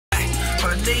All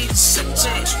I need is a second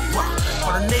chance. All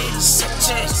I need is a second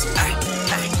chance.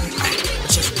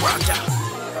 Just rock out.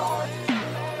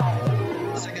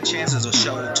 Second Chance is a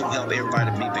show to help everybody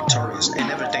be victorious in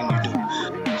everything you do.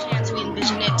 Chance, we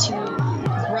envision it to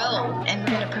grow, and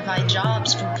we're going to provide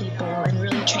jobs for people and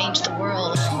really change the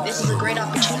world. This is a great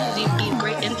opportunity to be a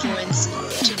great influence,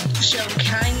 to show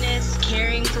kindness,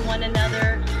 caring for one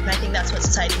another, and I think that's what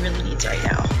society really needs right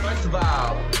now. First of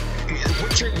all,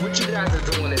 what you guys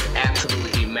are doing is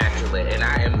absolutely immaculate, and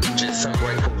I am just so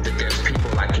grateful that there's people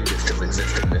like you that still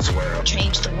exist in this world.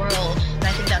 Change the world, and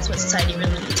I think that's what society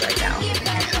really needs right now.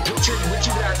 What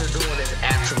you guys are doing is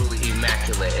absolutely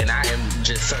immaculate, and I am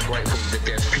just so grateful that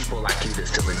there's people like you that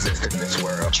still exist in this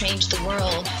world. Change the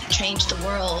world, change the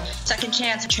world. Second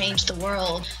chance, change the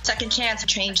world. Second chance,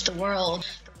 change the world.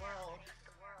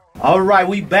 All right,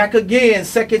 we back again.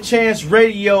 Second Chance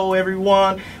Radio,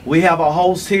 everyone. We have a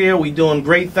host here. We doing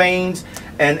great things,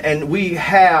 and we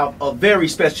have a very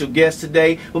special guest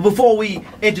today. But before we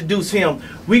introduce him,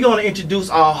 we're going to introduce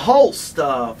our host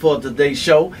for today's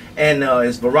show, and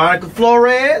it's Veronica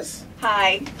Flores.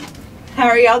 Hi. How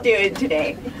are y'all doing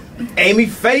today? Amy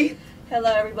Faith.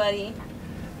 Hello, everybody.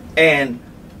 And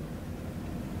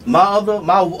my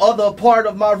other part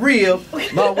of my rib,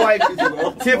 my wife is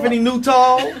Tiffany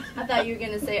Newtall. I thought you were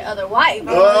going to say other wife.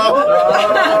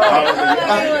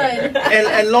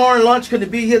 And Lauren Lunch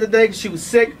couldn't be here today because she was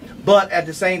sick. But at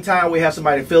the same time, we have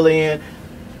somebody to fill in.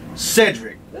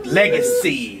 Cedric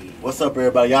Legacy. What's up,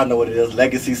 everybody? Y'all know what it is.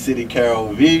 Legacy City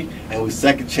Carol V, and we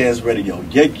Second Chance Radio.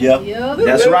 Yeah.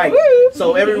 That's right.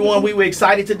 So everyone, we were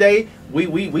excited today.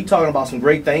 We talking about some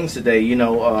great things today. You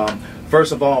know,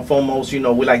 first of all and foremost, you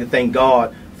know, we like to thank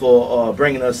God for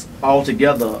bringing us all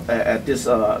together at this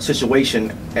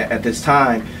situation at this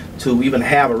time to even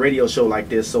have a radio show like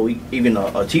this, so even a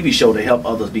TV show to help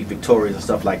others be victorious and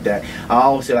stuff like that. I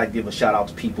always like to give a shout out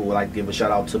to people. I like to give a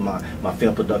shout out to my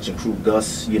film production crew,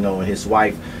 Gus, you know, and his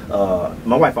wife.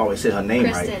 My wife always said her name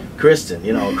right. Kristen,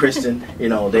 you know, Kristen, you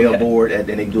know, they are aboard and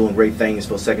they doing great things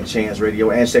for Second Chance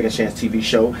Radio and Second Chance TV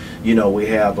show. You know, we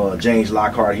have James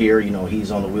Lockhart here. You know,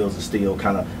 he's on the wheels of steel,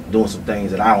 kind of doing some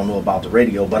things that I don't know about the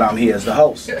radio, but I'm here as the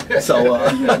host. So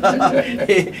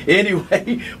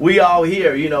anyway, we all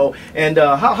here, you know. And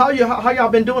how y'all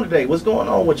been doing today? What's going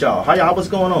on with y'all? What's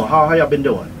going on? How y'all been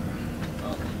doing?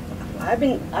 I've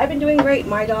been doing great.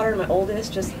 My daughter, my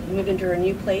oldest, just moved into her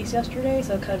new place yesterday,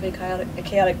 so kind of a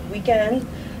chaotic weekend.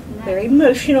 Very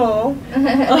emotional. So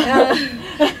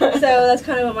that's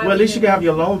kind of what my. Well, at least you can have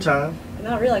your alone time.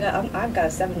 Not really. I've got a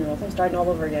 7-year-old. So I'm starting all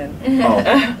over again. Oh.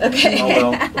 Okay. Oh,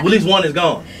 well, at least one is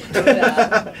gone.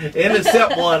 And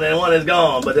except one, and one is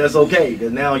gone, but that's okay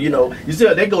because now you know you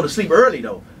still they go to sleep early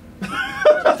though.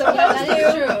 That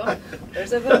is true. They're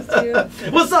supposed to.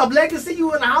 What's up, Legacy?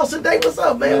 You in the house today? What's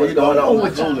up, man? What's going on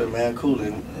with you? Cooling, man.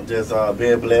 Cooling. Just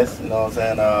being blessed. You know what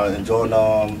I'm saying? Enjoying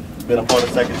being a part of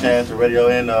Second Chance Radio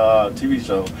and TV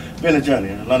show. Been a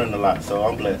journey, learning a lot. So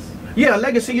I'm blessed. Yeah,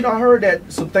 Legacy, you know, I heard that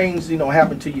some things, you know,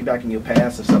 happened to you back in your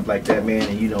past and stuff like that, man.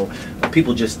 And, you know,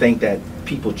 people just think that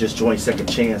people just join Second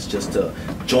Chance just to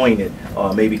join it.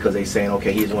 Maybe because they saying,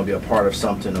 okay, he's going to be a part of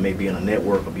something or maybe on a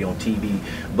network or be on TV.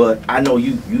 But I know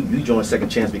you joined Second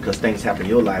Chance because things happen in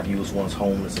your life. You was once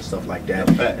homeless and stuff like that.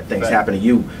 And things happen to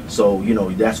you. So, you know,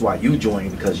 that's why you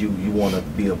joined because you want to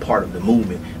be a part of the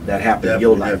movement that happened in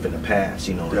your life in the past.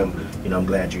 You know, I'm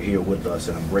glad you're here with us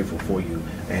and I'm grateful for you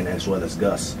and as well as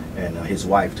Gus and his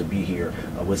wife to be here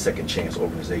with Second Chance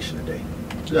organization today.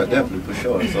 Yeah, definitely, for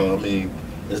sure. So, I mean,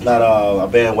 it's not a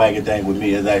bandwagon thing with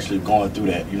me. It's actually going through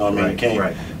that. You know what I mean?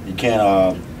 You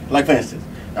can't, like for instance,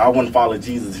 I wouldn't follow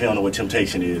Jesus if you don't know what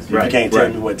temptation is. If you can't tell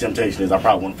me what temptation is, I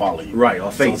probably wouldn't follow you. Right,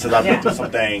 or faith. So since I've been through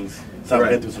some things,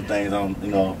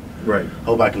 you know,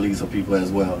 hope I can lead some people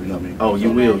as well, you know what I mean? Oh,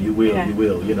 you will,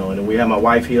 you know. And then we have my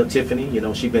wife here, Tiffany, you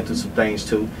know, she's been through some things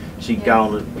too. She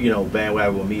got on the, you know,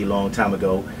 bandwagon with me a long time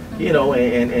ago. You know,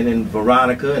 and then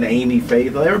Veronica and Amy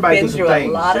Faith, everybody been through some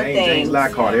things. James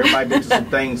Lockhart, everybody been through some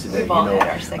things today, you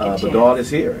know. But God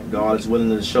is here. God is willing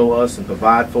to show us and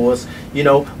provide for us, you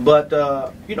know. But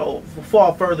you know,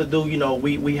 before further ado, you know,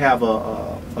 we have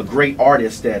a great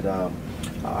artist that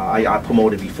I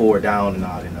promoted before down in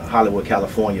Hollywood,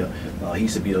 California. He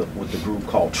used to be with the group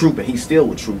called Troop, and he's still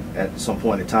with Troop at some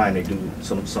point in time. They do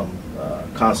some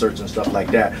concerts and stuff like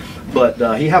that.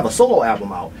 But he have a solo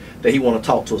album out that he want to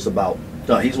talk to us about.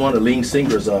 He's one of the lead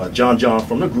singers, Jon Jon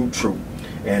from the group Troop,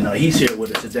 and he's here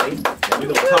with us today. And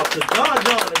we're gonna talk to Jon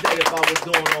Jon today about what's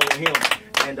going on with him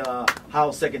and how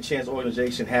Second Chance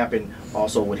organization happened,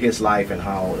 also with his life and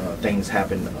how things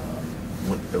happened.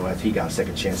 He got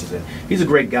second chances, and he's a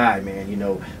great guy, man. You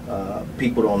know,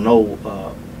 people don't know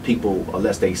people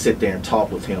unless they sit there and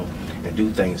talk with him and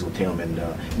do things with him. And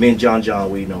me and Jon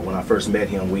Jon, we, you know, when I first met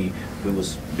him, we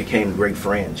became great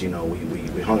friends. You know,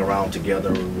 we hung around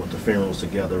together, we went to funerals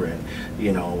together, and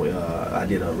you know, I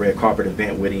did a red carpet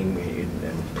event with him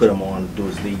and put him on do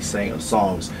his lead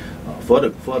songs for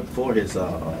his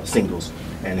singles.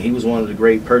 And he was one of the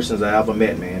great persons I ever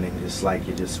met, man. And it's like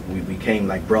we became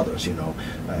like brothers, you know.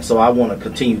 So I want to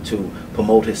continue to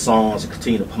promote his songs and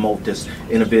continue to promote this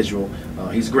individual.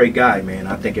 He's a great guy, man.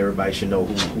 I think everybody should know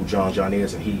who Jon Jon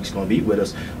is, and he's going to be with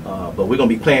us. But we're going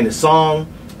to be playing this song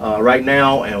right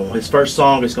now, and his first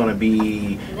song is going to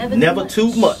be Never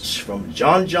Too Much from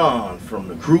Jon Jon from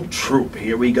the group Troop.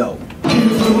 Here we go.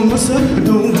 For myself, I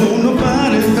don't want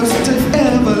nobody else to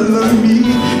ever love me.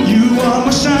 You are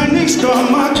my shining star,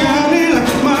 my guiding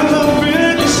light, my love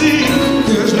fantasy.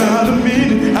 There's not a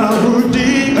minute, hour,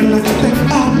 day, or night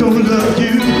that I don't love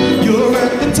you. You're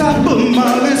at the top of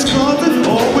my list, cause I'm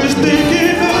always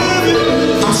thinking of you.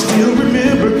 I still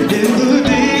remember in the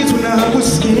days when I was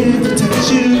scared to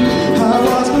touch you. I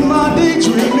was with my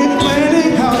daydreaming,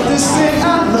 planning how to say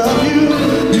I love you.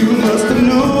 You must have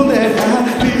known that I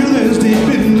feel as deep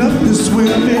enough to swim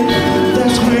in.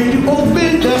 That's when you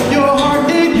opened up your heart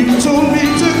and you told me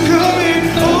to come in.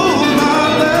 Oh my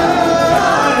love,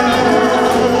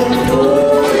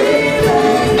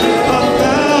 a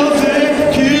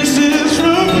thousand kisses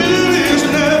from you is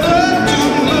never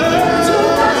too much.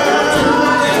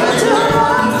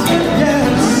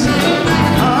 Yes,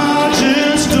 I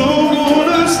just don't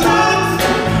wanna stop.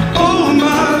 Oh my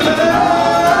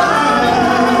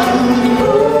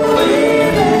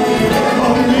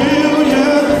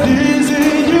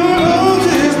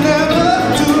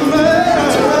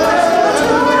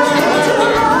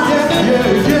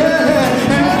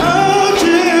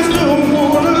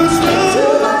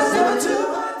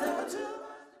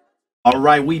All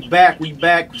right, we back,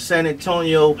 San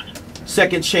Antonio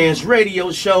Second Chance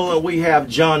Radio Show, and we have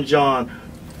Jon Jon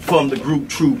from the group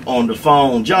Troop on the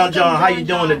phone. Jon Jon, how you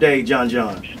doing today, Jon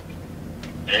Jon?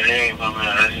 Hey, my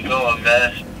man, how's it going,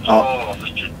 man? Oh,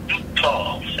 Mr.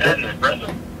 Tall,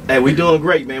 brother. Hey, we doing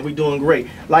great, man. We doing great.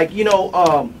 Like, you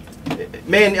know,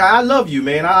 man, I love you,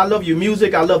 man. I love your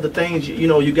music. I love the things, you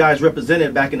know, you guys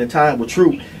represented back in the time with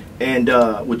Troop. And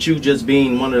with you just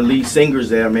being one of the lead singers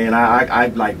there, man, I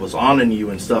like was honoring you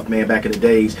and stuff, man, back in the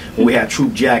days when we had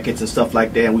Troop jackets and stuff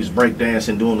like that, and we was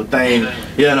breakdancing, doing the thing,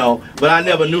 you know. But I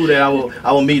never knew that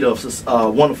I will meet a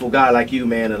wonderful guy like you,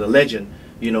 man, and a legend,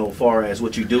 you know, as far as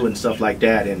what you do and stuff like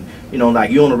that. And, you know,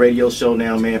 like you're on a radio show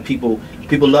now, man, people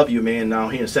love you, man, now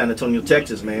here in San Antonio,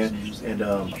 Texas, man. And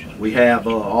we have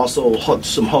also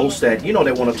some hosts that, you know,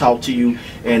 they want to talk to you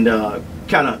and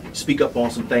kind of speak up on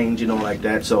some things, you know, like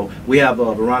that. So we have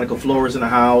Veronica Flores in the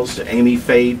house, Amy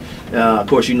Faith, of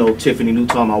course, you know, Tiffany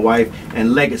Newton, my wife,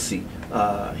 and Legacy.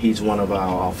 He's one of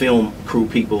our film crew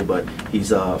people, but he's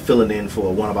filling in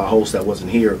for one of our hosts that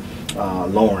wasn't here,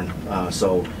 Lauren.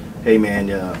 So, hey, man,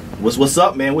 what's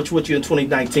up, man? What you in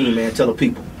 2019, man? Tell the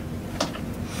people.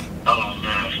 Oh,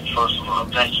 man, first of all,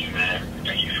 thank you, man.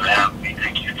 Thank you for having me.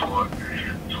 Thank you for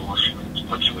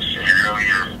what you were saying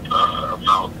earlier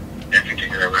about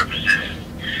everything that I represented,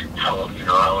 how, you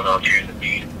know, how it all came to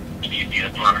be a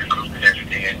part of the group and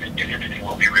everything, and everything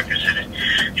what we represented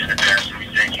in the past. We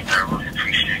thank you, man. I really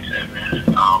appreciate that, man.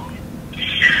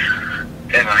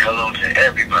 And hello to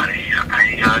everybody. How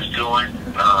you guys doing?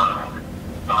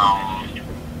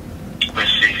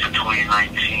 Let's see, for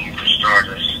 2019, for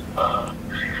starters,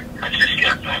 I just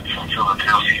got back from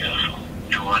Philadelphia from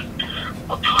doing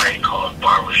a play called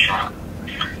Barbershop.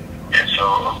 And so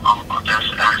that's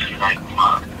actually like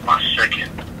my second,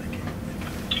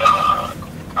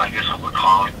 I guess I would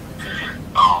call it,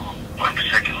 like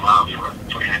second love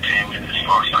for entertainment as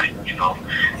far as like, you know,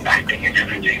 acting and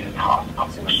everything.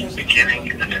 Beginning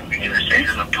in the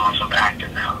stages of doing some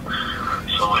acting now.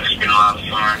 So it's been a lot of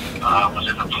fun. I was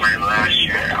in the play last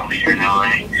year out here in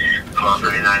LA, called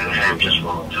 39.5 Just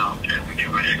Won't Do, and we get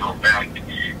ready to go back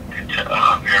into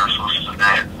rehearsals of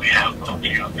that. We have a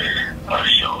few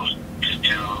shows to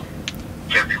do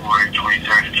February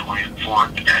 23rd and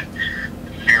 24th at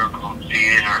Miracle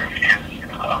Theater in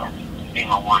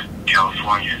Inglewood,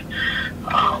 California.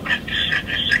 And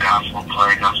it's a gospel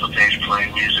play, gospel-based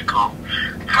play, musical,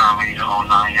 comedy, the whole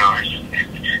 9 yards. And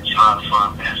it's a lot of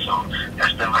fun, man. So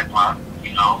that's been like my,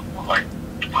 you know, like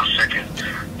my second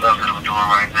love that I'm doing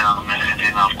right now, man. And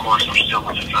then, of course, I'm still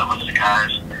with the fellas, the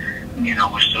guys. You know,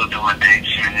 we're still doing dates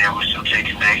here and there. We're still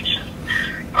taking dates.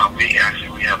 And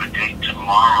we have a date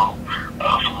tomorrow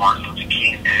for Martin Luther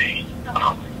King Day in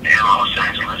Los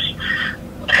Angeles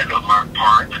at Lamert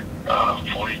Park,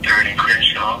 43rd and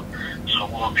Crenshaw. So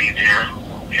we'll be there.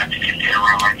 We have to get there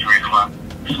around like 3 o'clock.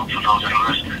 So for those that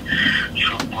are listening,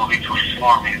 we'll be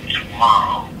performing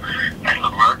tomorrow at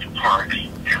Lamert Park in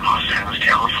Los Angeles,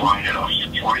 California, on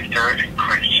 43rd and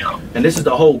Crenshaw. And this is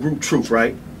the whole group troupe,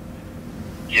 right?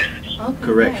 Yes. Okay,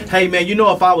 Correct. nice. Hey, man, you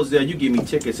know if I was there, you give me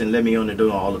tickets and let me on the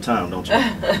door all the time, don't you?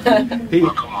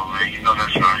 Oh, come on, man. You know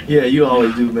that's right. Yeah, you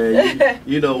always do, man.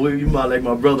 You know, you might like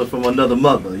my brother from another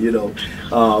mother, you know.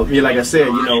 Yeah, like I said,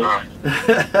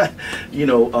 you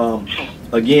know,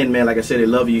 again, man, like I said, they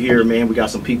love you here, man. We got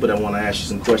some people that want to ask you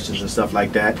some questions and stuff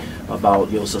like that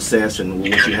about your success and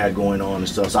what you had going on and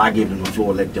stuff. So I give them the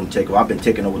floor, let them take over. I've been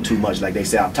taking over too much. Like they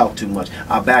say, I talk too much.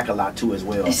 I back a lot too as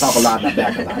well. I talk a lot and I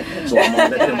back a lot. So I'm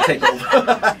going to let them take over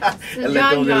and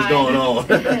let them know what's going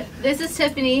on. This is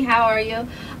Tiffany. How are you?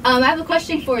 I have a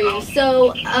question for you.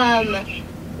 So,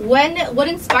 what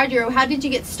inspired you, or how did you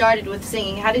get started with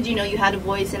singing? How did you know you had a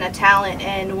voice and a talent,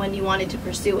 and when you wanted to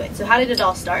pursue it? So how did it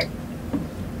all start?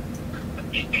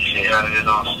 You say, how did it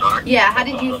all start? Yeah, how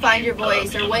did you find your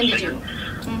voice, or when did you?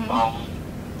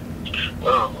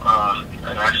 Well,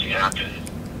 it actually happened,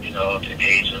 you know, at the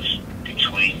age of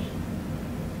between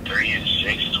 3 and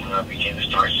 6 is when I began to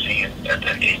start singing. At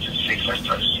the age of 6, I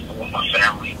started singing with my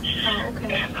family. Oh,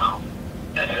 okay.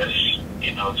 And as,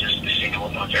 you know, just singing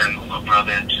with my family, with my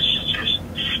brother and 2 sisters,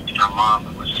 and our mom,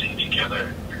 we would sing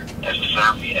together as a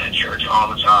family at church all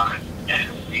the time. And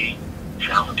we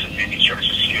traveled to many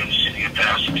churches here in the city of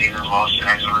Pasadena, Los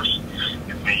Angeles,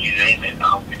 and many, you name it.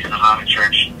 We did a lot of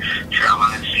church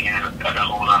traveling and singing at a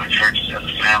whole lot of churches as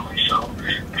a family. So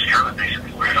that's kind of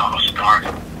basically where it all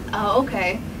started. Oh,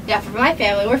 okay. Yeah, for my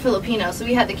family, we're Filipino, so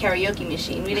we had the karaoke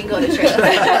machine. We didn't go to church.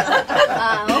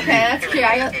 Okay, that's cute.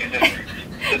 Yeah,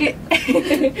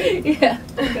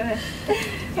 go ahead.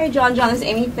 Hey, Jon Jon, this is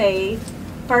Amy Faye.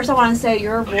 First, I want to say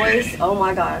your voice, oh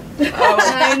my God. Oh,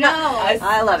 I know.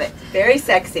 I love it. Very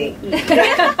sexy.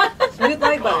 Smooth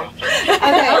like butter.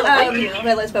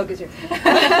 Okay, let's focus here.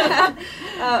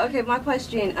 Okay, my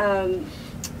question,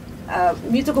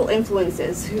 musical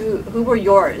influences, who were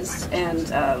yours and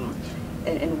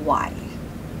why?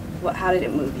 How did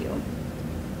it move you?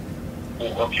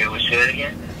 Okay, let's say that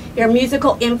again. Your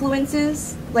musical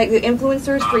influences, like the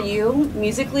influencers for you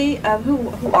musically,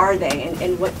 who are they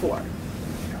and what for?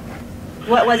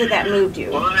 What was it that moved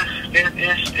you? Well,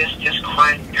 there's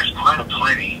quite a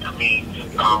plenty. I mean,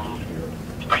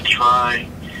 I try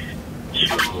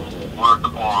to work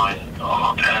on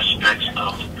all aspects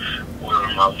of where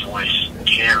my voice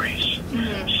carries.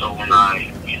 So when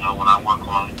I work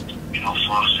on,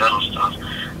 falsetto stuff,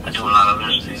 I do a lot of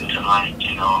listening to like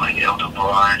Elder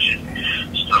Barge and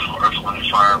stuff from Earth, Wind, and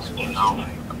Fire,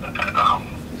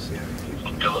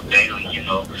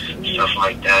 Deele, stuff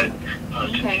like that,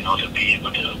 to be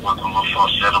able to work on my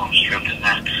falsetto and strengthen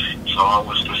that. So I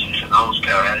always listen to those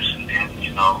guys, and then,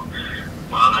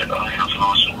 my other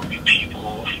influences would be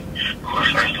people, of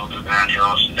course, like Luther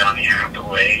Vandross and Donnie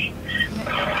Hathaway,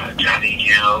 Johnny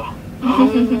Deele,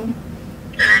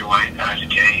 Barry White, Isaac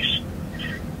Case.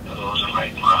 Those are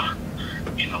like my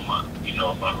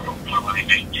really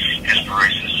big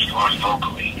inspirations as far as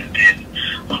vocally, and then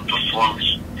on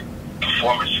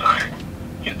performance side,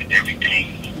 everything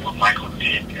what Michael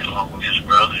did along with his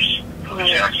brothers,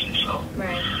 Jackson. So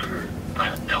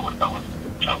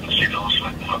I would say those are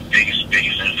like my biggest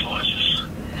influences.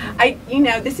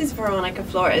 This is Veronica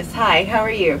Flores. Hi, how are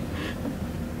you?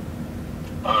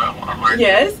 I'm right.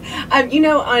 Yes.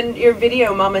 On your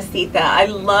video, Mamacita, I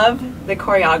love the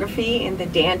choreography and the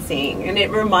dancing, and it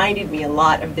reminded me a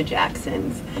lot of the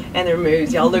Jacksons and their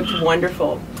moves. Y'all looked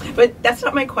wonderful. But that's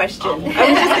not my question. I was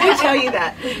just going to tell you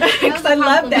that because I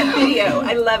love that video.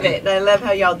 I love it, and I love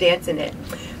how y'all dance in it.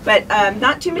 But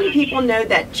not too many people know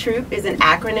that TROOP is an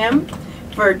acronym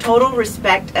for Total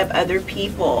Respect of Other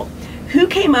People. Who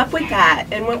came up with that,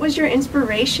 and what was your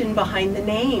inspiration behind the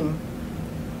name?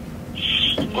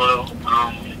 Well,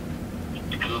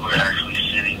 we were actually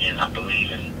sitting in, I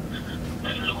believe, in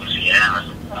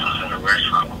Louisiana at a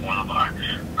restaurant with one of our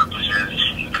representatives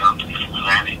from the company from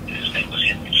Atlantic. His name was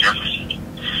Henry Jefferson.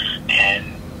 And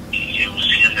it was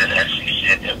him that actually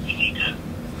said that we need to,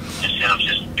 instead of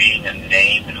just being a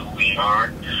name and who we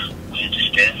are, we need to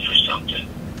stand for something.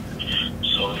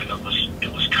 So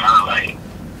it was kind of like,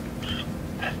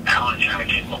 Alan kind of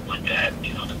came up with that, the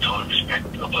total respect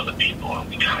of other people, and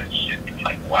we kind of just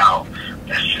like, wow,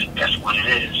 that's what it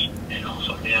is,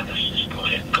 So yeah, let's just go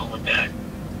ahead and go with that.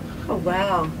 Oh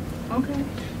wow. Okay.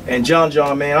 And Jon,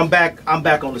 man, I'm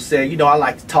back on the set. You know, I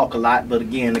like to talk a lot, but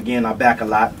again, I back a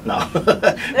lot. No.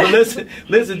 But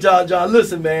listen, Jon,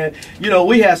 listen, man. You know,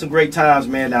 we had some great times,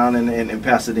 man, down in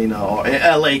Pasadena or in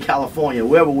LA, California,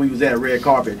 wherever we was at red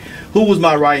carpet. Who was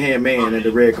my right-hand man at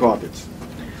the red carpets?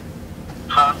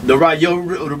 The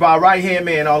right-hand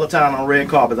man all the time on red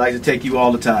carpets. I used to take you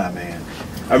all the time, man.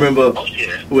 I remember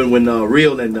when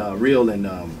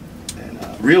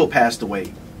Real passed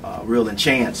away, Real and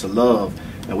Chance of Love,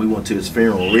 and we went to his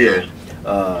funeral. Real, you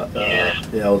know,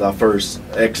 it was our first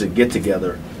exit get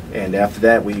together, and after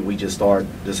that we just started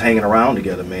just hanging around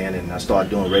together, man. And I started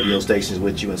doing radio stations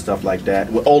with you and stuff like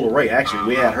that. With Ola Ray, actually,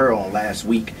 we had her on last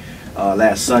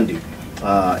Sunday.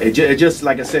 It just,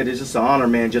 like I said, it's just an honor,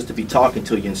 man, just to be talking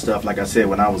to you and stuff. Like I said,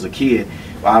 when I was a kid,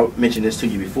 I mentioned this to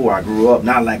you before, I grew up,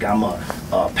 not like I'm a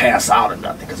pass out or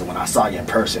nothing, because when I saw you in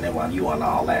person, and when you and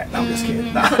all that, no, I'm just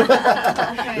kidding.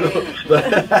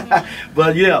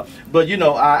 but you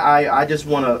know, I just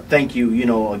want to thank you, you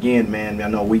know, again, man. I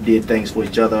know we did things for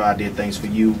each other. I did things for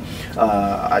you.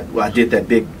 I did that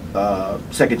big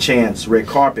Second Chance red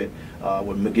carpet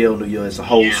with Miguel New Year as a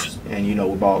host, and you know,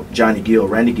 we brought Johnny Gill,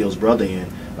 Randy Gill's brother,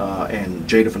 in, and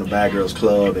Jada from the Bad Girls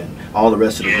Club, and all the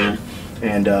rest of the group.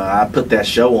 And I put that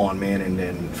show on, man, and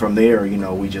then from there, you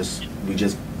know, we just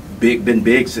been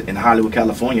big in Hollywood,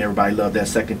 California. Everybody loved that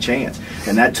Second Chance,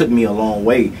 and that took me a long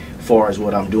way as far as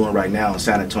what I'm doing right now in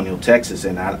San Antonio, Texas.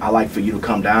 And I like for you to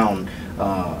come down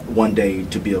one day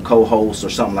to be a co-host or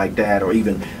something like that, or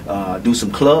even do some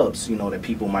clubs, you know, that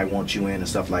people might want you in and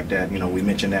stuff like that. You know, we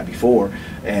mentioned that before,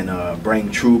 and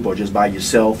bring troupe or just by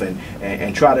yourself,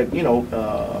 and try to, you know,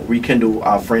 rekindle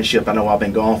our friendship. I know I've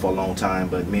been gone for a long time,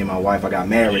 but me and my wife, I got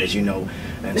married, as you know,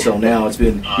 and so now it's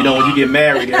been, you know, when you get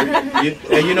married,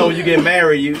 and you know, when you get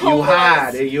married, you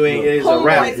hide, and you ain't, it's a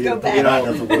wrap, you know.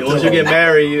 Once you get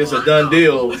married, it's a done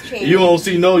deal. You don't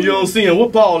see him. Where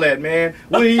Paul at, man?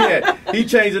 Where he at? He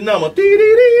changed the number.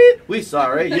 We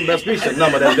sorry, you must be some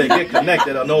number that they get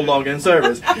connected or no longer in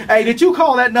service. Hey, did you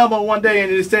call that number one day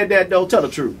and it said that? Don't tell the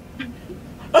truth.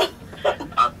 I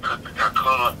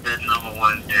called that number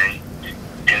one day,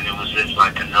 and it was just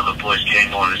like another voice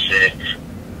came on and said,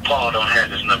 Paul don't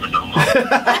have this number no more.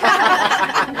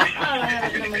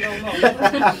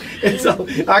 And so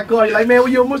I call you like, man,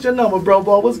 what's your number, bro?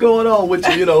 What's going on with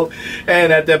you, you know?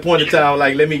 And at that point in time,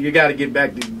 like, you got to get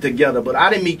back together. But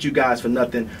I didn't meet you guys for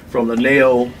nothing from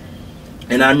Linnell.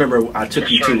 And I remember I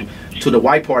took you to the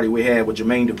white party we had with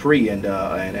Jermaine Dupri and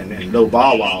Lil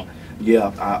Bow Wow.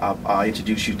 Yeah, I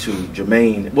introduced you to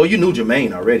Jermaine. Well, you knew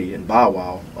Jermaine already and Bow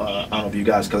Wow. I don't know if you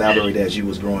guys collaborated as you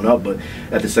was growing up, but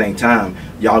at the same time,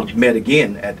 y'all met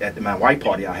again at my white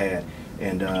party I had.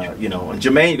 And, you know, and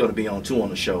Jermaine's going to be on too on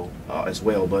the show as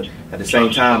well. But at the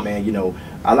same time, man, you know,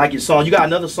 I like your song. You got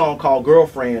another song called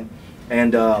Girlfriend,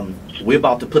 and we're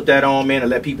about to put that on, man, and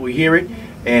let people hear it.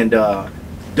 And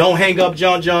don't hang up,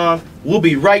 Jon Jon. We'll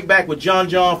be right back with Jon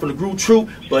Jon from the Groove Troupe.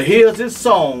 But here's this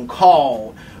song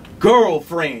called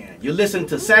Girlfriend. You listen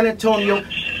to San Antonio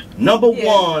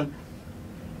 #1.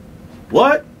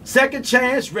 What? Second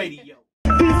Chance Radio.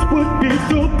 This would be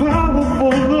so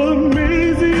powerful,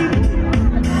 amazing.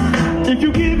 If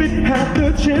you give it half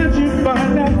the chance, you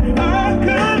find out I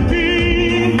could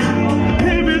be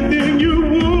everything you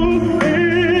want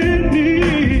and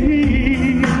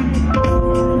need.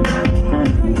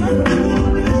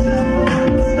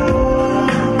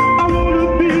 I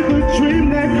wanna be the dream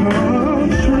that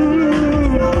comes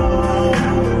true.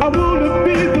 I wanna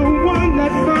be the one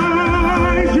that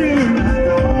finds you.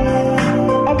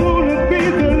 I wanna be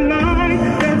the light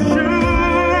that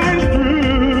shines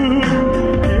through.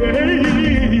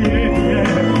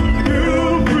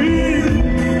 Girlfriend,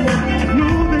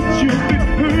 know that you've been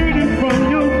hurting from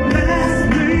your last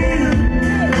man,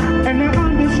 and I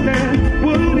understand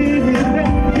what it is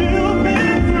that you've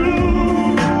been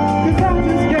through, 'cause I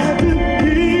just got to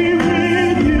be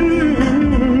with you.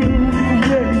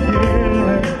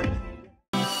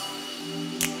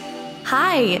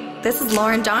 Hi, this is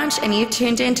Lauren Donch, and you've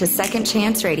tuned in to Second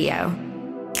Chance Radio.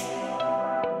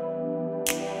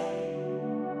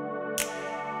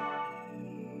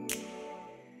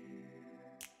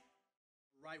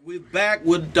 We're back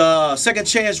with Second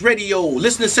Chance Radio.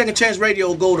 Listen to Second Chance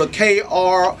Radio. Go to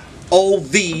KROVFM.com.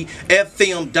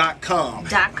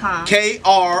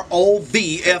 KROVFM.com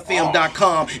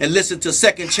and listen to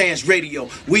Second Chance Radio.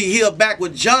 We here back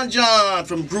with Jon Jon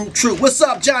from Groove Troupe. What's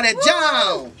up, Johnny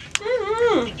John?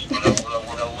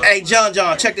 Hey, Jon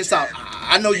Jon, check this out.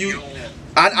 I know you.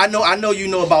 I know you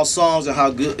know about songs and how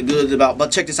good it's about,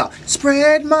 but check this out.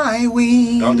 Spread my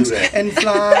wings. Don't do that. And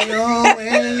fly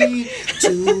away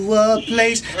to a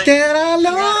place that I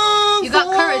long You got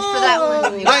courage for that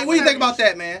one. Like, what do you think about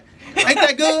that, man? Ain't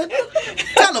that good?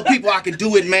 Tell the people I can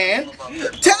do it, man.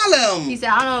 Tell them. He said,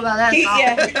 I don't know about that song.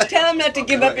 Yeah, tell him not to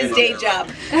give up his day job.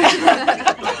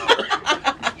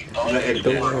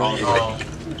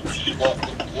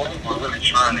 What we were really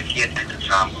trying to get at the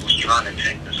time, we was trying to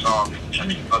take the song from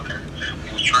Chucky Booker.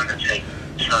 We was trying to take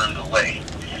Turned Away.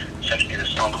 Chucky did a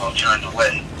song called Turned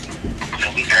Away.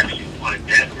 And we actually wanted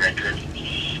that record.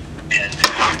 And the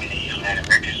company, Atlantic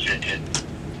Records, said that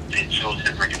they chose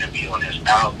that record to be on his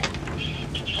album.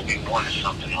 So we wanted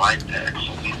something like that.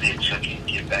 So we made Chucky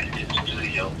get back into the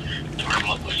studio to come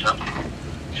up with something,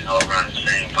 you know, around the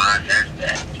same line as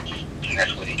that. And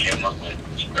that's what he came up with,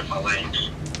 Spread My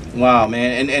Wings. Wow,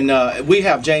 man. And we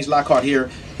have James Lockhart here.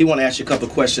 He want to ask you a couple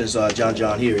of questions.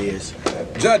 Jon, here he is.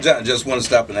 Jon, just want to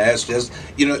stop and ask,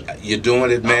 you're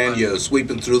doing it, man. You're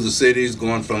sweeping through the cities,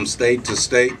 going from state to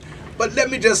state. But let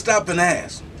me just stop and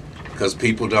ask, because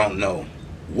people don't know.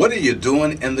 What are you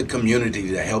doing in the community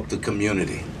to help the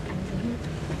community?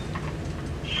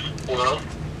 Well,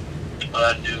 what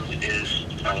I do is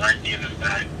I like giving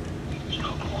back, you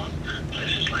know, going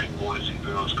places like Boys and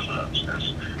Girls Clubs.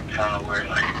 That's kind of where,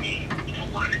 like me, you know,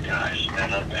 one of the guys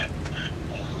met up at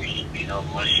when we, you know,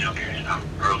 much younger in our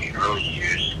early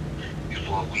years,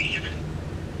 before we even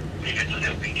knew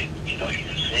that we could, you know,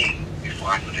 even sing. Before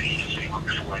I knew that he could sing, or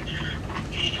before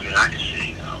he knew that I could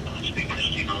sing. Speaking of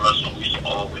Stephen Russell, we used to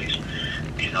always,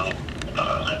 you know,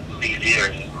 be there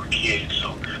when we were kids.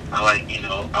 So I like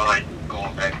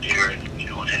going back there and, you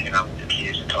know, hanging out with the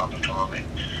kids and talking to them and,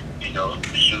 you know,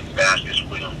 shooting baskets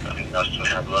with them. I mean, I still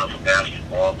have love for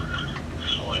basketball.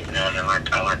 So every now and then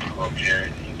I like to go up there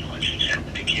and, you know, and sit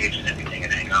with the kids and everything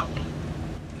and hang out with them.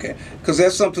 Okay, because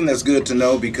that's something that's good to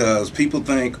know, because people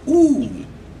think, ooh,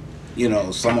 you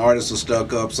know, some artists are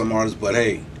stuck up, some artists, but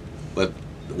hey, but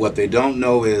what they don't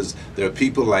know is there are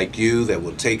people like you that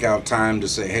will take out time to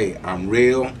say, hey, I'm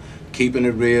real, keeping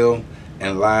it real,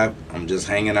 and live, I'm just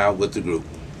hanging out with the group.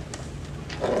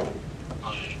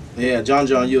 Yeah, Jon,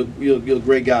 you're a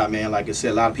great guy, man. Like I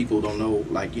said, a lot of people don't know,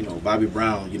 like, you know, Bobby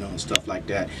Brown, you know, and stuff like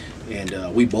that.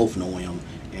 And we both know him.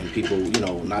 And people, you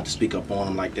know, not to speak up on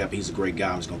him like that, but he's a great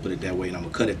guy. I'm just going to put it that way, and I'm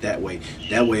going to cut it that way.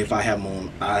 That way, if I have him on,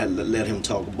 I let him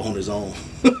talk on his own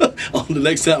on the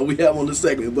next time we have him on the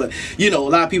segment. But, you know, a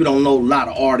lot of people don't know a lot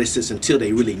of artists until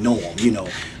they really know them, you know.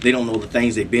 They don't know the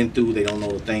things they've been through. They don't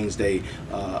know the things they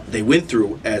went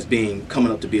through as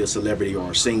coming up to be a celebrity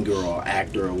or a singer or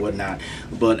actor or whatnot.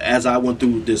 But as I went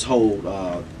through this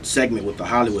whole segment with the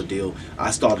Hollywood deal,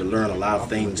 I started to learn a lot of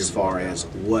things as far as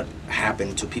what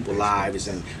happened to people's lives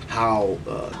and how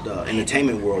the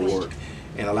entertainment world works.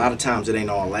 And a lot of times it ain't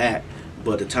all that,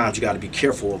 but at times you got to be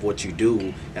careful of what you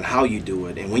do and how you do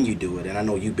it and when you do it. And I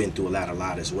know you've been through a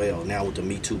lot as well. Now with the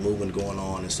Me Too movement going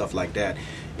on and stuff like that,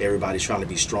 everybody's trying to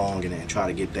be strong and try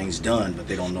to get things done, but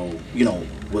they don't know, you know,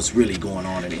 what's really going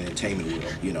on in the entertainment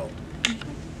world, you know.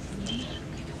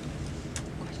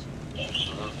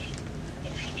 Absolutely. I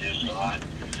mean, there's a lot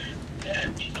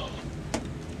that, you know,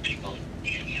 people,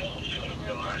 you know, sort of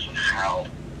realize how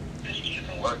this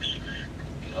even works.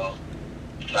 You know,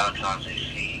 a lot of times they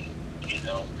see, you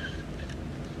know,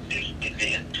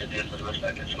 to them it looks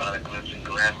like it's a lot of glitz and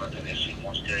glamour that they see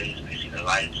on stage, and they see the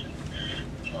lights, and,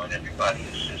 you know, and everybody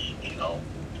is just, you know,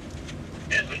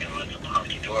 it looks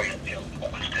hunky-dory up there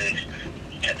on stage.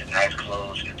 You got the nice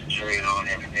clothes, you got the jewelry on and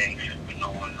everything, but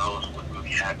no one knows what really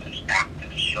happens after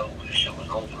the show, when the show is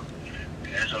over.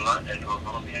 And there's a lot that goes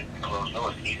on behind closed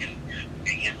doors, even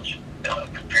being able to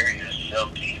prepare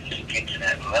yourself to even get to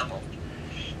that level.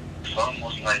 It's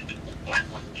almost like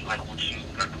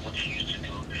what you used to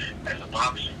do as a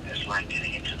boxer. It's like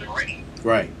getting into the ring.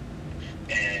 Right.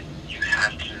 And you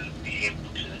have to be able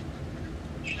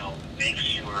to, you know, make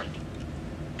sure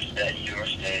that your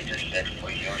stage is set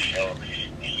for your show,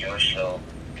 and your show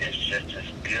is just as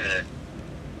good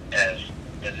as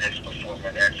the next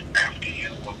performer that's after you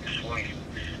or before you,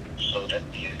 so that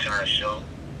the entire show,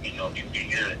 you know, can be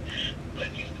good. But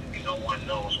no one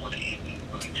knows what it even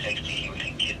really takes to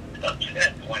even get up to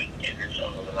that point, and it's a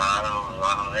lot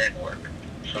of legwork.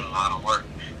 It's a lot of work.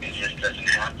 It just doesn't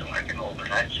happen like an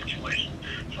overnight situation.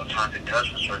 Sometimes it does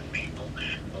for certain people,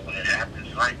 but when it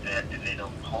happens like that, and they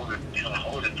don't hold it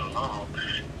for long,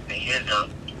 they end up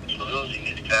losing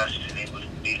it faster than they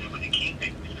would be able to keep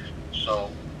it.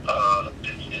 So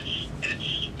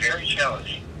it's very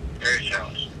challenging. Very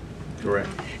challenging. Correct.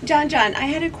 Jon, I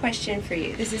had a question for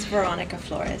you. This is Veronica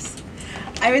Flores.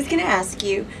 I was going to ask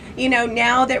you, you know,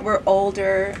 now that we're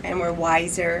older and we're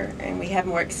wiser and we have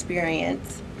more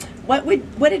experience,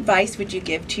 what advice would you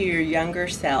give to your younger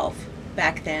self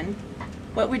back then?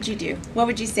 what would you do? What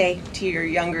would you say to your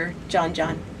younger Jon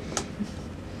Jon?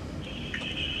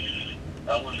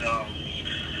 I would,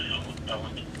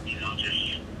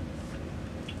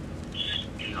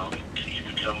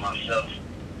 just tell myself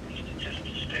just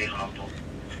to stay humble,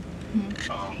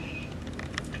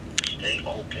 stay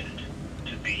open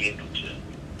to be able to,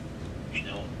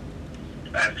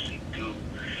 actually do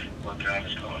what God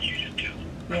has called you to do.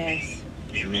 Yes.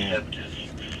 Be receptive.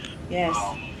 Yes.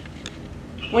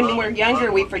 When we're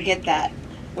younger, we forget that.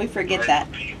 We forget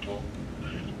that. People.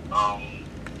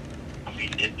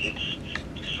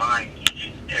 It's fine each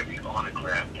and every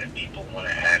autograph that people want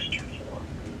to ask you for.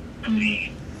 I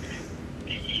mean,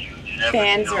 you never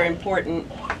Fans know are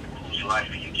important. whose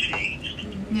life you changed.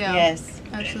 Yeah. Yes.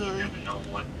 Absolutely. And you never know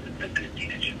what the good thing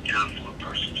that you've done for a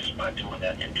person just by doing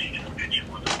that and taking a picture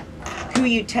with them. Who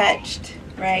you touched,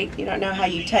 right? You don't know how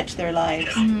you touch their lives.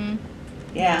 Mm-hmm.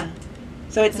 Yeah.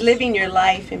 So it's living your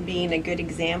life and being a good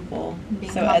example,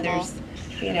 Being so humble. others,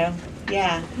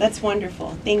 yeah, that's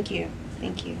wonderful. Thank you.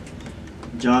 Thank you.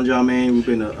 Jon Jon, man, it's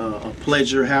been a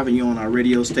pleasure having you on our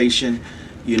radio station.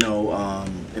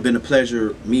 It's been a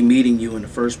pleasure me meeting you in the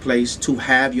first place, to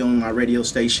have you on my radio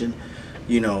station.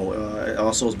 It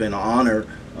also has been an honor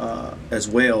as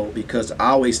well, because I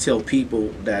always tell people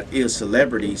that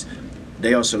celebrities,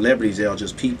 they are celebrities, they are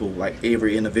just people like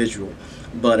every individual.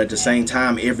 But at the same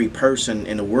time, every person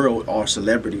in the world are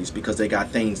celebrities, because they got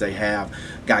things they have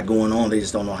got going on. They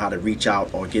just don't know how to reach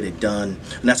out or get it done.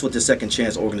 And that's what the Second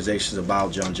Chance organization is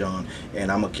about, Jon Jon. And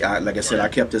like I said, I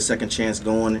kept the Second Chance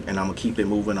going, and I'm gonna keep it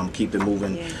moving.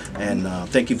 And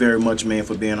thank you very much, man,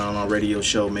 for being on our radio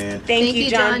show, man. Thank you,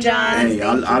 Jon Jon. Hey,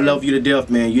 I love you to death,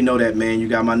 man. You know that, man. You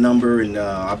got my number, and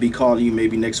I'll be calling you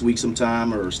maybe next week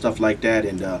sometime or stuff like that.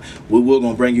 And we're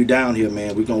gonna bring you down here,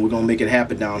 man. We're gonna make it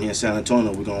happen down here in San Antonio.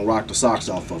 We're gonna rock the socks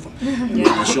off of them. We're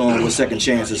gonna show them what Second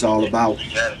Chance is all about.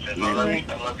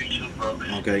 I love you too, bro.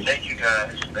 Okay. Thank you,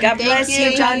 guys. God bless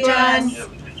you, Jon Jon.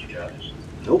 Thank you, guys.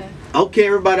 Nope. Okay,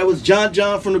 everybody. That was Jon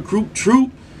Jon from the group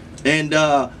Troop, and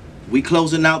we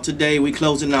closing out today.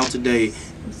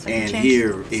 And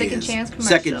here is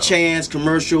Second Chance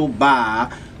commercial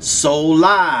by Soul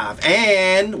Live.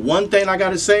 And one thing I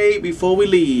gotta say before we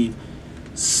leave: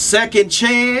 Second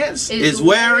Chance is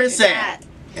where it's at.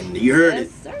 And you heard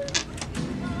it.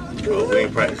 Oh, we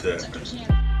ain't practiced that.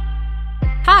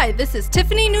 Hi, this is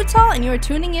Tiffany Newtall, and you are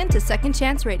tuning in to Second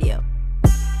Chance Radio.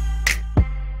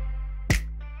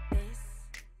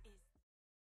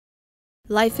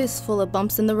 Life is full of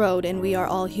bumps in the road, and we are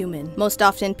all human. Most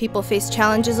often, people face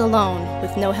challenges alone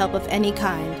with no help of any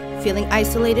kind, feeling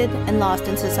isolated and lost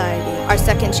in society. Our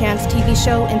Second Chance TV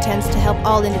show intends to help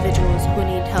all individuals who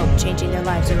need help changing their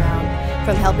lives around,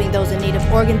 from helping those in need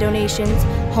of organ donations,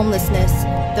 homelessness,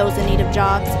 those in need of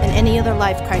jobs, and any other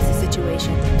life crisis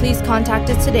situation. Please contact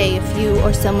us today if you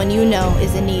or someone you know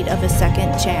is in need of a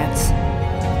second chance.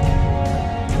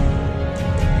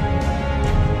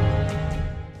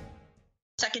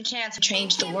 Second chance to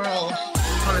change the world.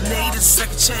 All I need is a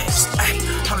second chance. Ay,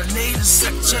 all I need is a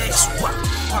second chance. What?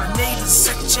 All I need is a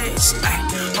second chance. Ay,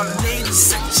 all I need is a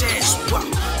second chance. What?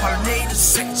 All I need is a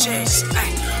second chance.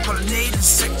 Ay, all I need is a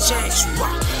second chance.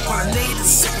 What? All I need is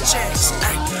a second chance.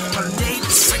 Ay, all I need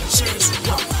is a second chance.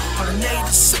 What? All I need is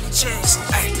a second chance.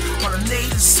 Ay, all I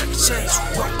need is a second chance.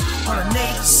 What? All I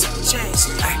need is a second chance.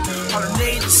 Ay, all I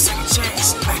need is a second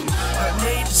chance. Ay, all I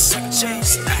need is a second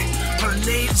chance. Ay, all I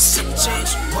need is a second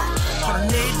chance. What? All I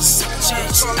need is a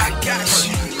second chance. I got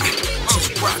you.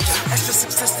 Just rock. That's the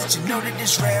success that you know that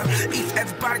is real. Eat for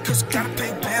everybody cause we gotta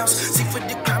pay bills. See for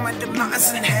the crime at the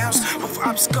mountains and hills. Or for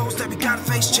obstacles that we gotta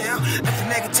face jail. And for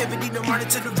negativity, no money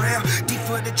to the rail. Deep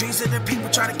for the dreams that the people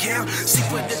try to kill. See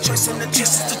for the choice and the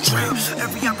chance is the drill.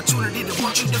 Every opportunity to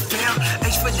want you to fail.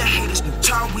 H for the haters, new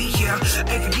time we here.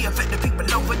 A for the effect the people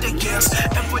over the years.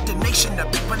 And for the nation, the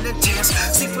people in tears.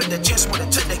 C for the chance when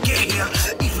it took to get here.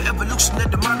 E for evolution of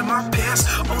the mind of my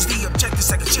past. O's the objective,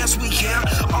 second chance we here.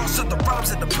 Also the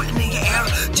problems that they're putting in your air.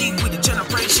 G with the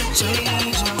generation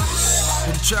change.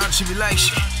 With the trial and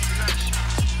tribulation.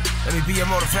 Let me be your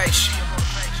motivation.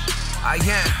 I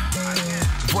am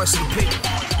the voice of the people.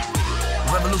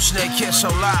 Revolutionary kid so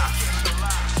live.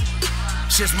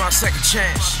 It's just my second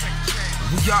chance.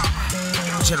 We are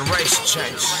generation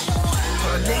change.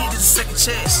 All I need is a second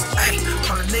chance. Ay,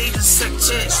 all I need is a second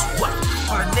chance. What?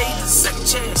 All I need is a second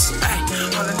chance. Ay,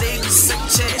 all I need is a second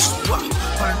chance. What?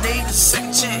 All I need is a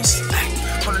second chance. Ay,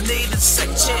 all I need is a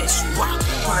second chance. What?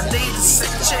 All I need is a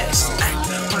second chance. Ay,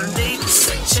 all I need is a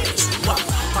second chance. What?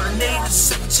 All I need is a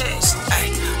second chance. Ay,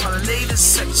 all I need is a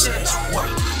second chance. What?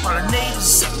 All I need is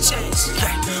a second chance. Ay,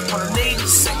 all I need is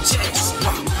a second chance.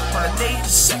 What? All I need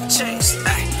is a second chance.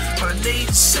 Ay, all I need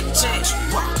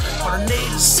chance. Wow. All I need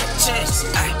is a second chance.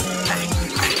 Ay, ay,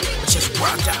 ay. Just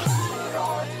rock out.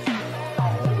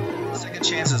 Second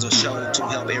chances are shown to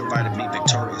help everybody be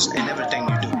victorious in everything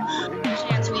you do.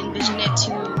 Chance, we envision it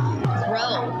to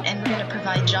grow, and we're going to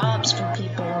provide jobs for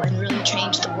people and really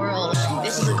change the world.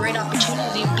 This is a great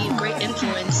opportunity to be a great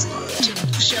influence, to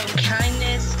show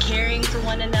kindness, caring for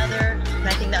one another, and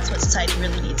I think that's what society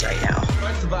really needs right now.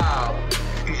 First of all,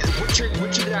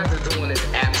 what you guys are doing is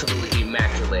absolutely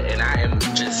immaculate, and I am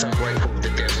just so grateful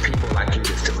that there's people like you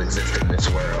that still exist in this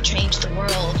world. Change the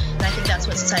world, and I think that's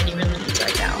what society really needs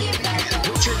right now.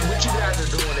 What you guys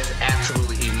are doing is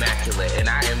absolutely immaculate, and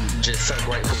I am just so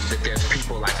grateful that there's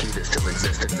people like you that still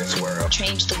exist in this world.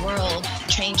 Change the world,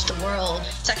 change the world.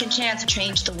 Second chance,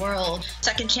 change the world.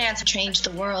 Second chance, change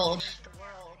the world.